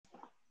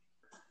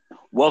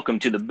Welcome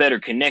to the Better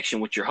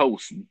Connection with your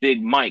hosts,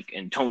 Big Mike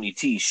and Tony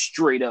T.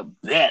 Straight up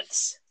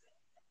bets.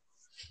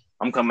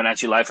 I'm coming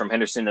at you live from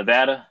Henderson,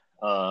 Nevada.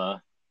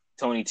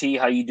 Tony T,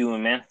 how you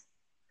doing, man?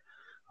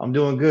 I'm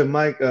doing good,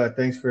 Mike.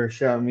 Thanks for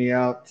shouting me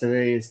out.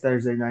 Today is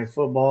Thursday Night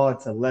Football.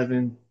 It's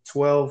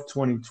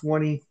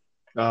 11/12/2020.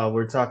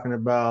 We're talking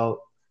about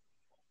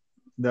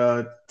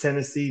the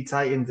Tennessee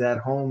Titans at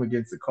home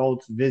against the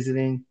Colts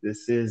visiting.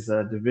 This is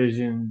a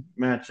division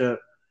matchup.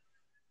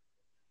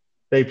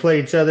 They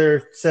play each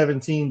other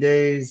 17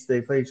 days.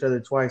 They play each other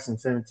twice in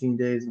 17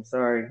 days. I'm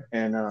sorry.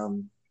 And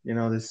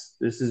this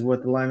is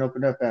what the line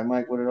opened up at,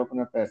 Mike. What did it open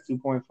up at?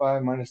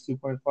 2.5 minus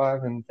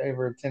 2.5 in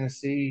favor of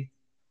Tennessee.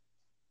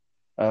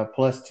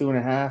 Plus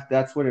 2.5.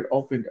 That's what it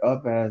opened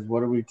up as.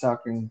 What are we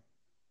talking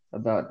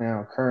about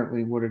now?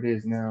 Currently, what it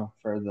is now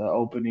for the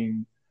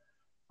opening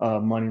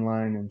money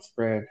line and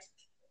spread.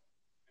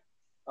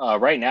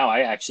 Right now,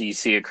 I actually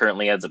see it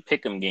currently as a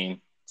pick'em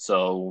game.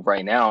 So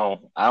right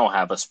now, I don't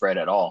have a spread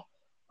at all.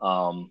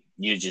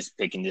 You're just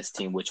picking this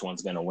team, which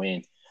one's going to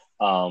win.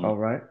 All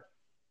right.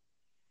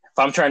 If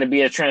I'm trying to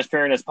be as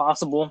transparent as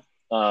possible,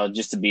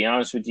 just to be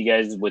honest with you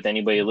guys, with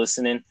anybody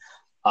listening,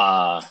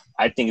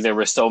 I think there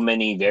were so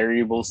many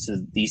variables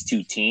to these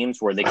two teams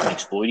where they can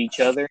exploit each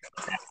other.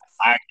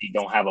 I actually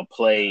don't have a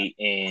play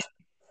in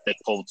the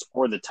Colts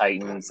or the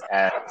Titans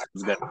as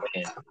who's going to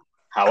win.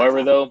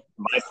 However, though,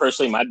 my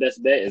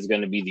best bet is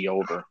going to be the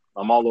over.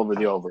 I'm all over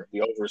the over.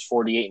 The over is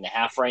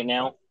 48.5 right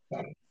now.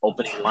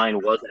 Opening line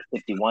was at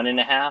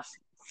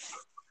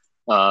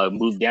 51.5.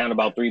 Moved down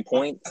about 3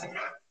 points.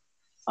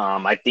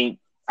 I think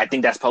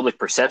that's public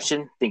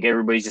perception. I think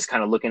everybody's just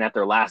kind of looking at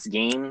their last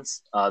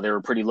games. They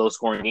were pretty low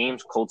scoring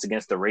games. Colts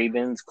against the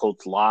Ravens.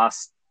 Colts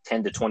lost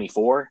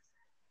 10-24.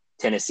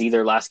 Tennessee,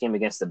 their last game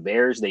against the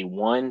Bears, they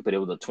won, but it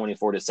was a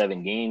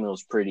 24-7 game. It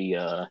was pretty,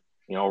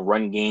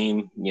 run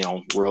game,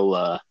 real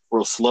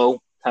slow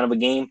kind of a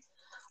game.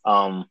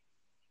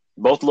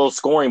 Both low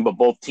scoring, but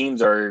both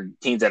teams are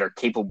teams that are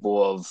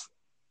capable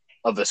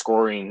of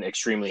scoring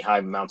extremely high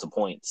amounts of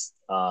points.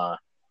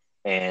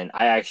 And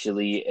I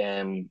actually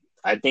am.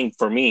 I think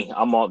for me,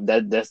 I'm all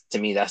that's to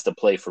me that's the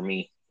play for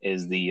me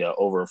is the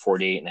over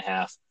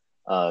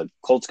 48.5.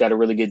 Colts got a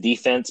really good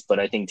defense, but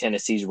I think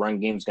Tennessee's run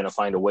game is going to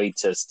find a way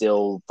to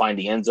still find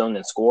the end zone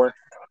and score.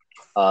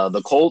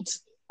 The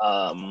Colts,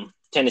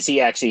 Tennessee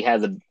actually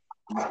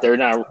they're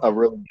not a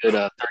really good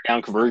third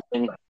down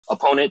conversion.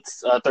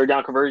 Opponents' third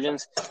down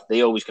conversions,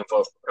 they always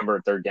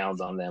convert third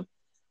downs on them.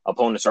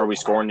 Opponents are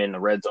always scoring in the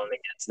red zone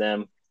against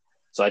them.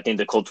 So I think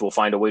the Colts will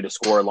find a way to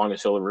score as long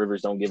as Phillip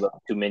Rivers don't give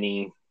up too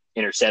many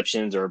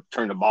interceptions or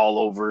turn the ball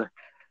over.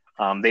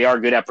 They are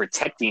good at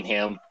protecting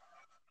him.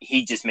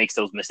 He just makes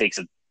those mistakes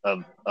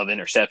of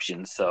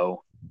interceptions.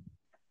 So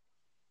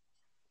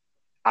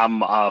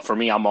I'm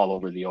all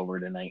over the over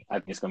tonight. I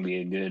think it's going to be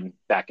a good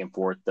back and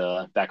forth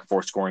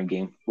scoring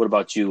game. What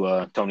about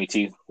you, Tony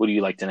T? What do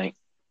you like tonight?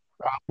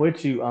 I'm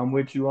with you. I'm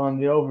with you on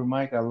the over,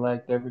 Mike. I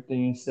liked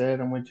everything you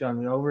said. I'm with you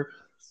on the over.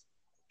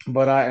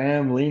 But I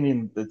am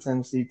leaning the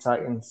Tennessee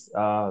Titans.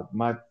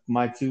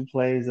 My two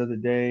plays of the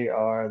day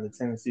are the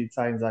Tennessee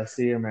Titans. I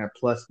see them at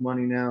plus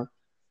money now.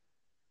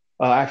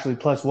 Actually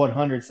plus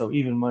 100, so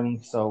even money.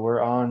 So we're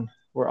on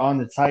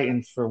the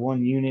Titans for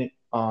 1 unit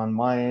on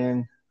my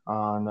end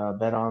on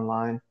Bet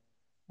Online,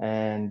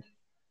 and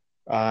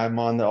I'm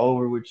on the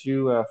over with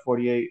you,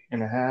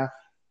 48.5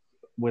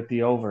 with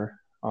the over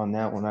on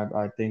that one.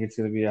 I think it's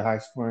going to be a high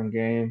scoring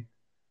game,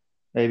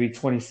 maybe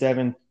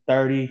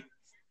 27-30,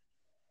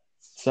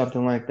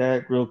 something like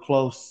that. Real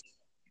close,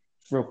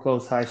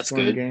 high That's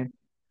scoring good. game.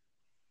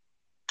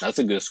 That's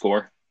a good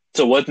score.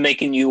 So what's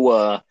making you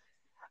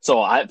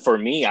for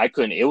me, I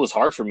couldn't it was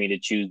hard for me to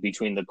choose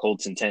between the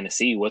Colts and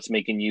Tennessee. What's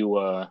making you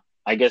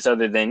I guess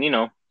other than,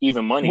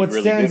 even money is What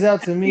really good. stands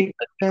out to me,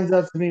 But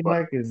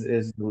Mike,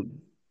 is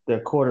the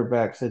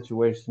quarterback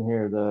situation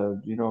here.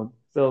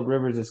 Phil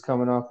Rivers is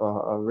coming off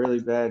a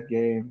really bad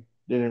game.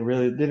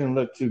 Didn't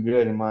look too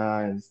good in my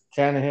eyes.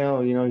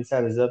 Tannehill, he's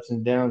had his ups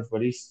and downs,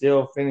 but he's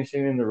still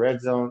finishing in the red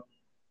zone,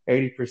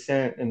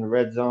 80% in the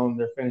red zone.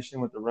 They're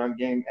finishing with the run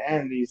game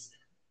and these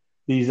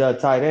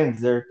tight ends.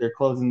 They're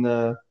closing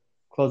the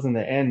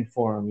end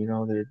for him.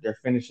 They're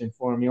finishing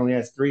for him. He only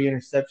has 3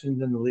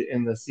 interceptions in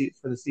the seat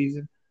for the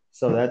season,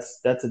 so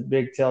that's a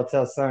big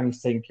telltale sign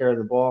he's taking care of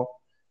the ball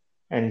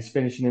and he's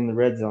finishing in the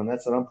red zone.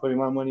 That's what I'm putting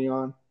my money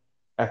on.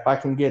 If I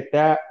can get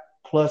that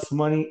plus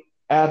money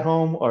at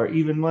home or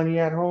even money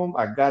at home,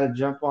 I gotta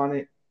jump on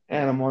it,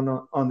 and I'm on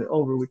the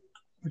over with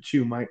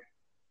you, Mike.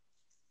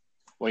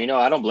 well,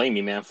 I don't blame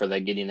you, man, for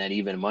that getting that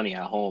even money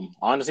at home.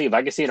 Honestly, if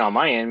I could see it on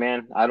my end,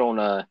 man, I don't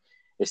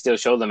it still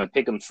show them at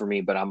pick'ems for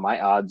me, but my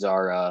odds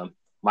are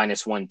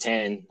minus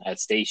 110 at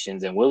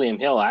stations, and William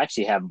Hill I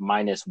actually have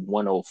minus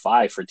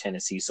 105 for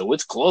Tennessee, so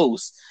it's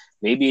close.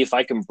 Maybe if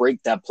I can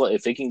break that play,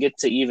 if it can get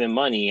to even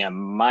money, I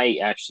might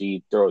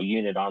actually throw a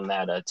unit on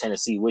that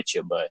Tennessee with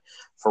you. But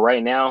for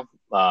right now,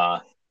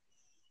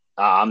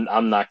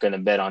 I'm not going to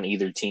bet on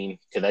either team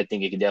because I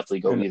think it could definitely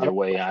go And either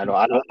way. I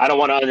don't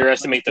want to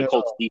underestimate the you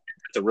Colts know,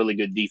 defense. It's a really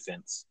good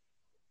defense.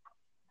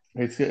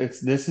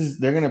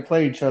 They're gonna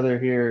play each other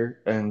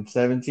here in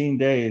 17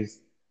 days.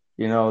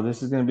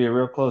 This is gonna be a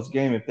real close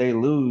game. If they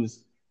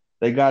lose,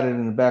 they got it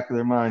in the back of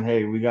their mind.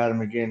 Hey, we got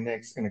them again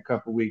next in a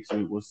couple weeks.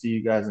 We'll see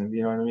you guys, and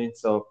you know what I mean.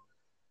 So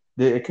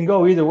it can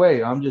go either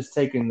way. I'm just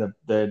taking the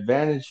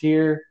advantage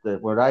here,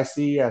 that what I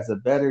see as a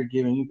better,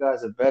 giving you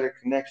guys a better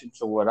connection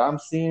to what I'm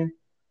seeing.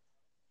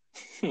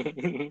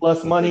 Plus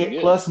Pretty money,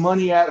 good. plus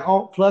money at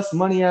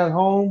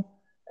home,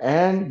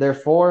 and they're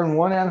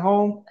 4-1 at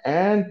home.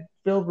 And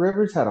Phil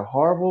Rivers had a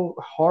horrible,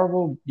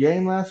 horrible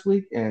game last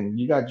week, and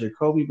you got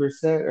Jacoby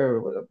Brissett,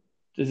 or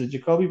is it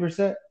Jacoby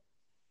Brissett?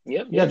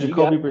 Yep, You got yep, you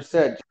got Jacoby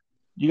Brissett.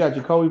 You got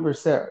Jacoby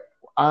Brissett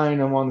eyeing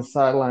him on the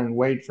sideline,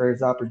 wait for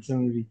his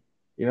opportunity.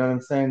 You know what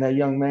I'm saying? That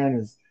young man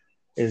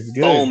is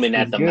good. foaming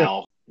at He's the good.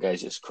 mouth. You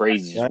guys just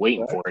crazy, just Right,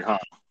 waiting right. for it, huh?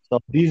 So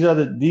these are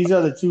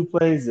the two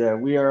plays that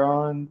we are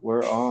on.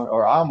 We're on,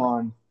 or I'm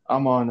on.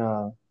 I'm on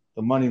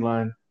the money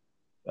line.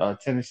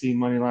 Tennessee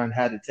money line,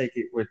 had to take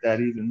it with that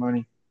even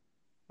money,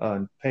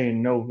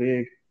 paying no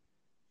vig,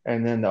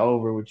 and then the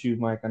over with you,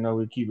 Mike. I know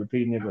we keep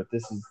repeating it, but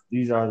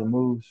these are the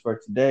moves for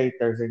today,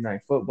 Thursday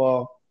night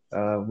football.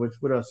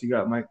 What else you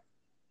got, Mike?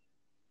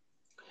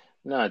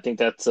 No, I think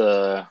that's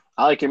I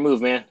like your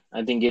move, man.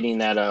 I think getting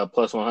that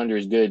plus 100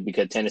 is good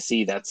because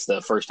Tennessee, that's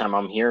the first time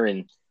I'm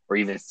hearing or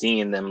even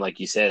seeing them, like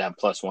you said, at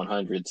plus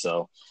 100.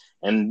 So,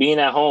 and being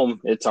at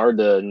home, it's hard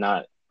to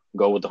not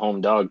go with the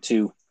home dog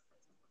too.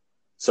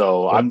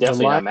 So I'm The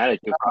definitely line not mad at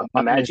you. out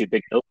I'm mad at minus you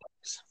picking those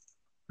picks.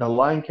 the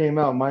line came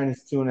out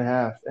minus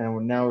 2.5,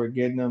 and now we're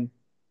getting them.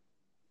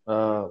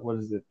 What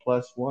is it?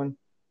 +1.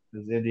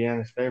 Is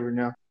Indiana's favorite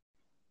now?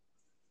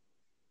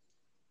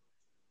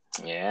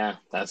 Yeah,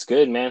 that's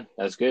good, man.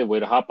 That's good. Way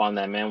to hop on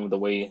that, man. With the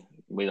way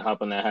to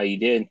hop on that how you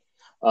did.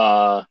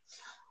 Uh,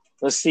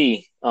 let's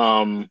see.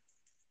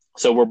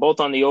 So we're both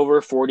on the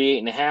over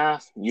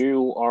 48.5.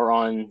 You are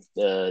on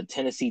the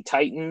Tennessee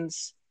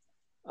Titans.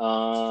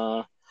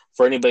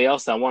 For anybody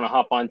else that want to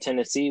hop on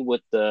Tennessee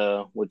with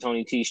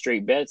Tony T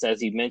straight bets, as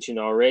he mentioned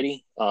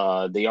already,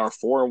 they are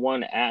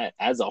 4-1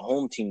 as a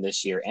home team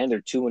this year, and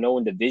they're 2-0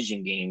 in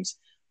division games,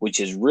 which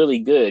is really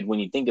good when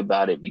you think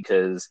about it,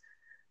 because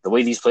the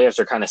way these playoffs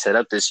are kind of set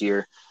up this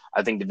year,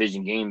 I think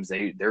division games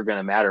they're going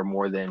to matter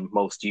more than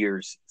most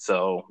years.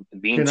 So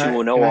being Can I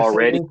 2-0 can I say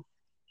already, this?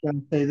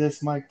 Can I say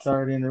this, Mike?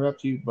 Sorry to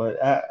interrupt you, but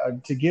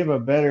to give a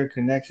better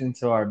connection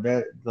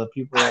to the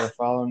people that are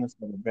following us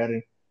that are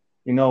betting,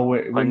 when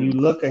you pun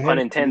look pun ahead, when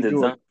you intended,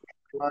 do a huh?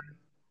 line,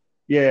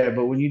 yeah,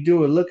 but when you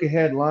do a look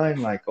ahead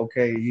line, like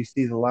okay, you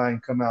see the line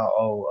come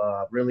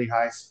out, really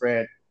high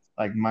spread,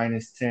 like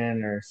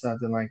 -10 or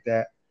something like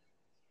that.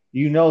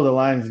 The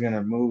line's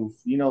gonna move.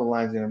 The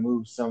line's gonna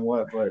move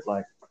somewhat, but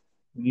like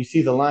when you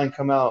see the line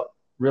come out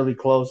really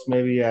close,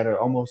 maybe at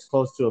almost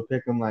close to a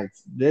pick 'em, like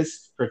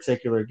this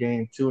particular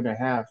game,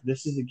 2.5.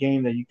 This is a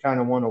game that you kind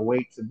of want to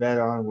wait to bet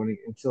on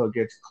until it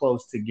gets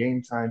close to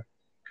game time,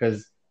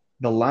 because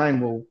the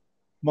line will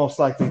most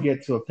likely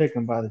get to a pick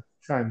 'em by the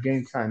time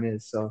game time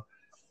is. So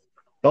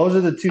those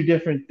are the two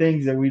different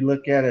things that we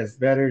look at as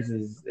betters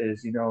is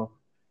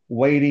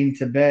waiting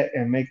to bet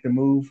and make the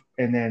move,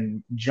 and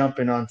then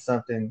jumping on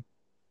something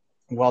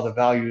while the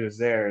value is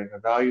there. And the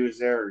value is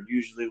there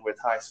usually with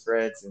high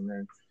spreads, and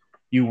then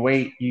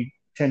you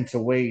tend to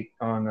wait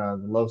on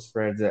the low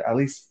spreads. At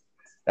least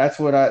that's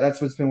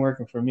what's been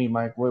working for me,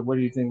 Mike. What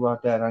do you think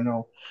about that? I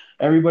know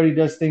everybody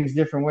does things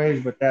different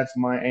ways, but that's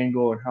my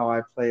angle and how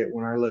I play it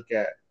when I look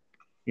at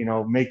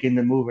making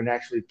the move and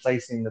actually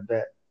placing the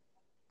bet.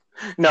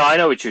 No, I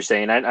know what you're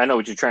saying. I know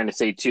what you're trying to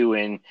say too.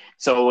 And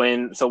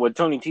so what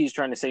Tony T is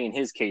trying to say in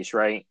his case,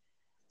 right?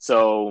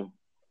 So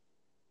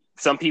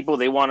some people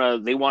they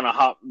wanna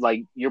hop,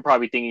 like you're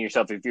probably thinking to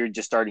yourself, if you're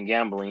just starting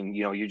gambling,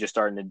 you're just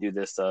starting to do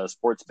this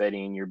sports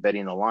betting, you're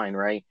betting the line,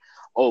 right?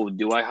 Oh,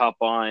 do I hop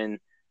on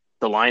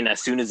the line as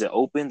soon as it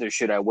opens, or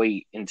should I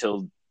wait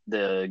until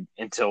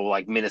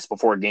like minutes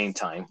before game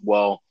time?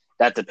 Well,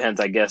 that depends,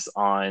 I guess,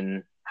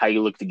 on how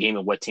you look at the game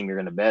and what team you're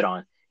going to bet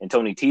on. In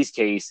Tony T's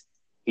case,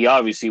 he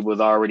obviously was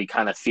already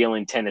kind of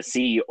feeling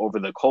Tennessee over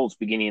the Colts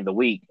beginning of the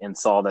week and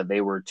saw that they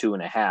were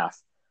 2.5.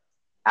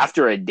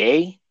 After a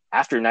day,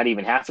 after not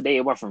even half a day,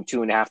 it went from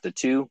 2.5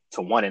 to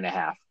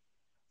 1.5.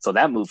 So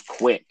that moved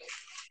quick.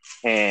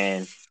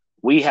 And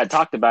we had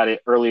talked about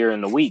it earlier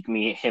in the week,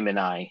 him and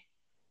I,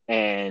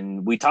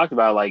 and we talked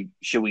about, like,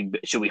 should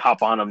we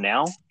hop on him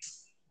now?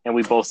 And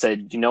we both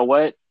said, you know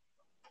what,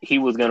 he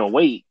was gonna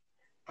wait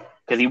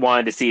because he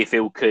wanted to see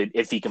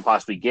if he can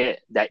possibly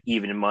get that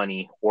even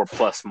money or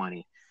plus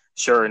money.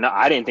 Sure, no,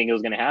 I didn't think it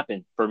was gonna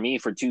happen. For me,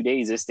 for 2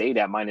 days, it stayed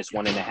at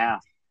 -1.5.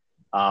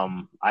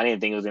 I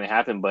didn't think it was going to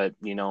happen, but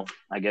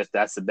I guess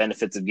that's the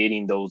benefits of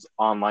getting those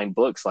online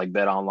books like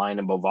Bet Online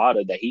and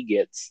Bovada that he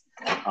gets.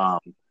 Um,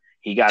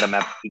 he got him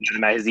at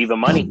his even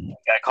money.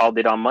 I called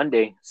it on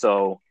Monday,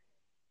 so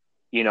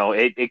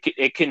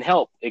it can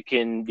help.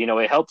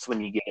 It helps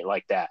when you get it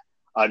like that.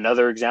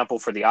 Another example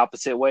for the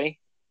opposite way.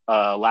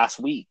 Last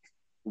week,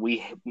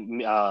 we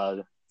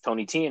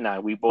Tony T and I,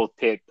 we both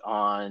picked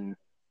on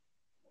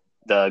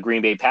the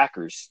Green Bay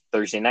Packers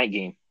Thursday night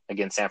game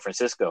against San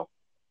Francisco.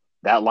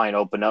 that line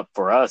opened up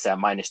for us at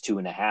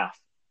 -2.5.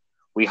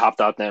 We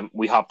hopped on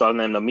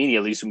them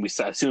immediately. So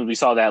as soon as we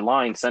saw that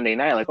line Sunday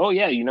night, like, oh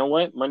yeah, you know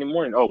what? Monday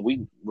morning,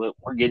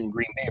 we're getting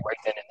Green Bay right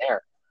then and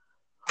there.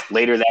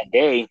 Later that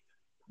day,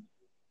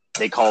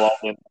 they call off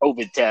the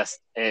COVID test,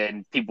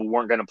 and people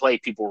weren't going to play.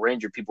 People were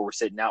injured. People were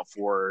sitting out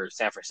for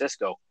San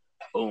Francisco.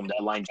 Boom,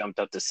 that line jumped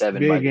up to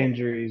 7. Big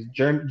injuries.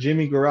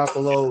 Jimmy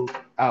Garoppolo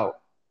out.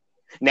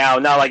 Now,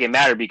 not like it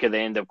mattered because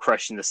they ended up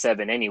crushing the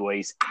 7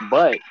 anyways.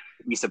 But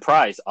be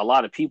surprised, a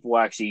lot of people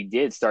actually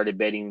started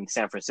betting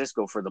San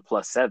Francisco for the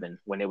 +7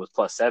 when it was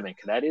 +7,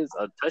 because that is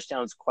a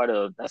touchdown.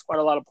 That's quite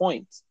a lot of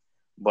points.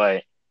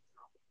 But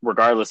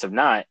regardless of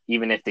not,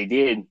 even if they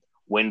did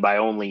win by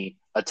only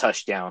a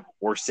touchdown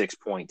or 6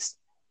 points,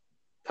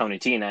 Tony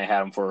T and I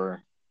had them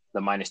for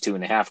the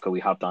 -2.5 because we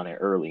hopped on it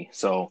early.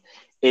 So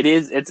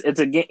it's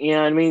a game. You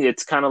know what I mean?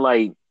 It's kind of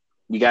like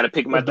you got to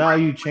pick them the at the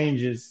value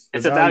changes.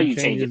 It's a value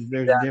change.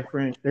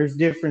 There's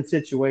different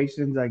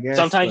situations, I guess.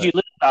 Sometimes you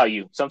lose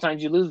value.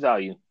 Sometimes you lose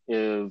value.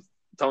 If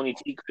Tony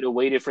T could have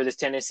waited for this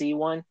Tennessee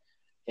one,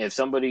 if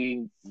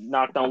somebody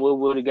knocked on wood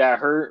would have got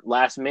hurt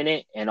last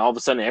minute, and all of a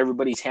sudden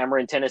everybody's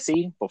hammering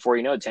Tennessee, before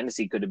you know it,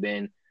 Tennessee could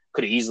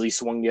have easily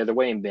swung the other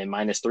way and been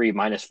 -3,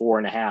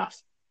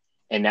 -4.5.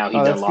 And now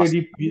lost.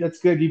 That's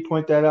good you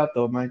point that out,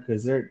 though, Mike,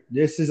 because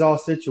this is all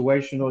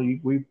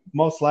situational. We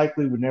most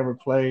likely would never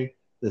play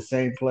the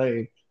same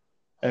play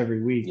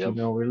every week. Yep. You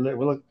know, we're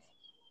look.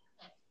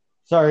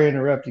 Sorry to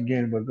interrupt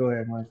again, but go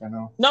ahead, Mike. I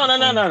know.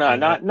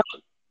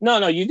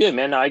 No, you good,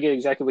 man. No, I get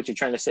exactly what you're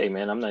trying to say,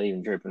 man. I'm not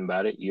even tripping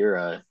about it.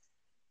 I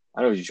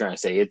know what you're trying to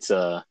say. It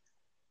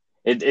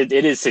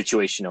is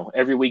situational.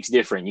 Every week's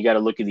different. You got to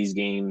look at these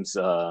games.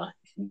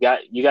 You got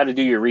to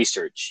do your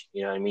research.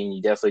 You know what I mean?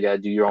 You definitely got to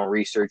do your own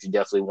research. You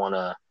definitely want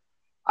to.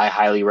 I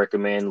highly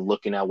recommend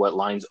looking at what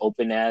lines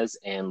open as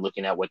and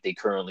looking at what they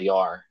currently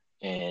are.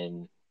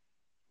 And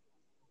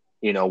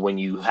you know, when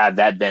you have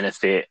that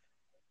benefit,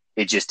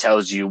 it just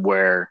tells you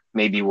where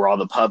all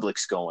the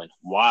public's going.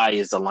 Why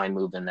is the line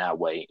moving that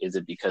way? Is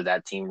it because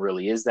that team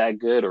really is that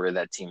good, or is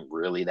that team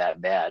really that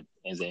bad?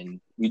 And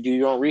then you do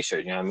your own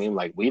research. You know what I mean?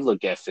 Like, we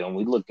look at film,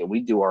 we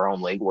do our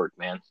own legwork,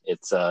 man.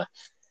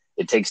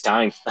 It takes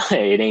time.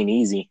 It ain't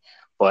easy,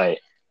 but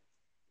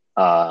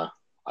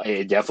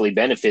it definitely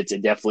benefits.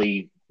 It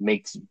definitely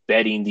makes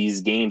betting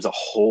these games a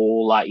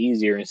whole lot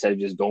easier instead of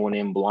just going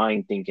in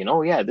blind thinking,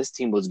 oh yeah, this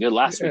team was good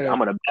last week, I'm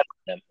gonna bet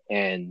on them.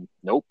 And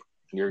nope.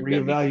 You're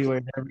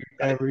reevaluate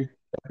every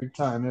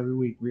time, every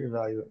week.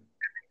 Reevaluate.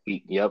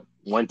 Yep.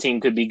 One team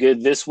could be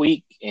good this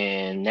week,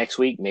 and next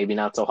week maybe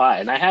not so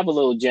hot. And I have a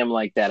little gem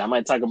like that. I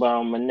might talk about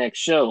on my next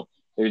show.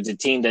 There's a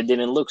team that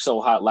didn't look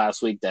so hot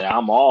last week that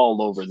I'm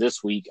all over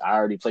this week. I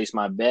already placed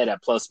my bet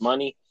at plus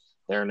money.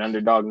 They're an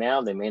underdog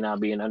now. They may not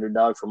be an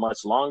underdog for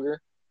much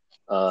longer.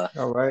 All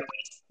right.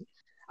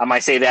 I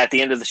might say that at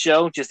the end of the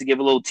show just to give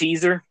a little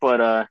teaser.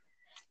 But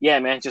yeah,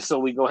 man, just so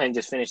we go ahead and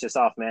just finish this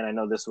off, man. I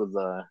know this was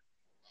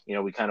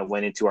we kind of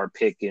went into our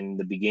pick in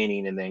the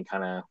beginning and then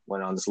kind of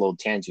went on this little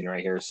tangent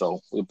right here. So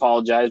we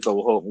apologize, but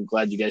I'm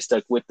glad you guys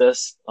stuck with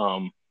us.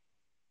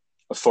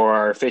 For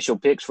our official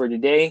picks for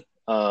today,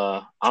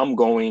 I'm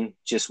going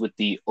just with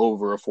the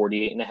over a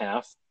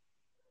 48.5,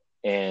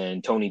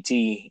 and Tony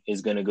T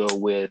is going to go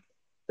with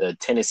the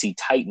Tennessee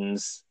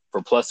Titans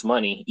for plus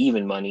money,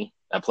 even money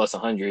at plus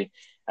 100,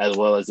 as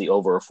well as the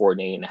over a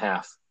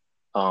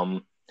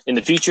 48.5. In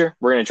the future,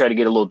 we're going to try to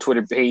get a little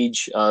Twitter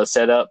page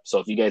set up. So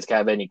if you guys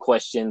have any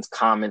questions,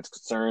 comments,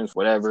 concerns,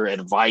 whatever,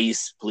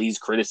 advice, please,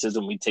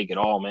 criticism, we take it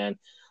all, man.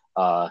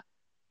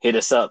 Hit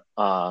us up.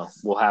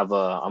 We'll have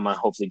I'm going to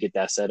hopefully get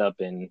that set up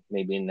in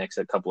maybe in the next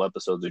couple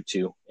episodes or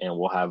two. And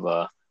we'll have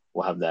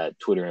that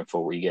Twitter info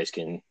where you guys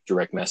can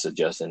direct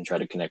message us and try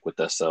to connect with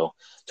us. So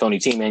Tony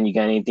T, man, you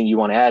got anything you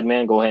want to add,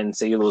 man? Go ahead and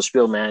say your little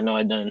spiel, man. I know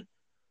I done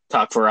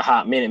talk for a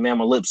hot minute, man.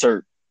 My lips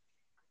hurt.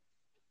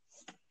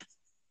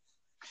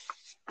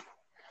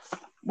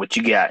 What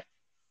you got?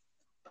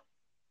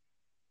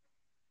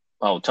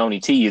 Oh, Tony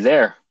T, you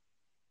there?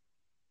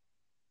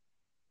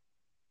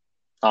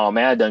 Oh,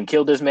 man, I done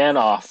killed this man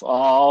off.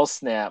 Oh,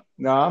 snap.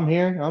 No, I'm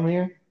here.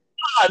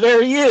 Ah,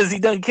 there he is. He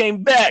done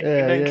came back.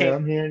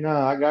 I'm here. No,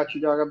 I got you,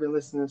 dog. I've been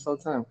listening this whole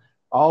time.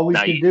 All we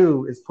can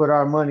do is put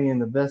our money in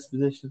the best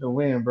position to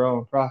win, bro,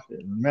 and profit.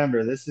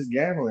 Remember, this is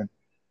gambling.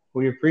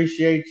 We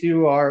appreciate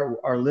you,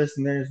 our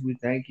listeners. We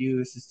thank you.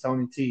 This is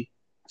Tony T,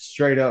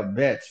 straight up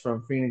bets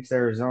from Phoenix,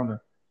 Arizona.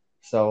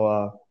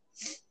 So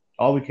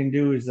all we can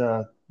do is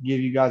give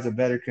you guys a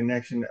better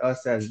connection to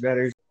us as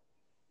bettors.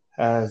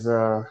 As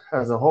a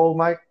whole,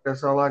 Mike,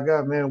 that's all I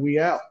got, man. We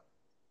out.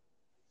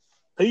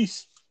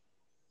 Peace.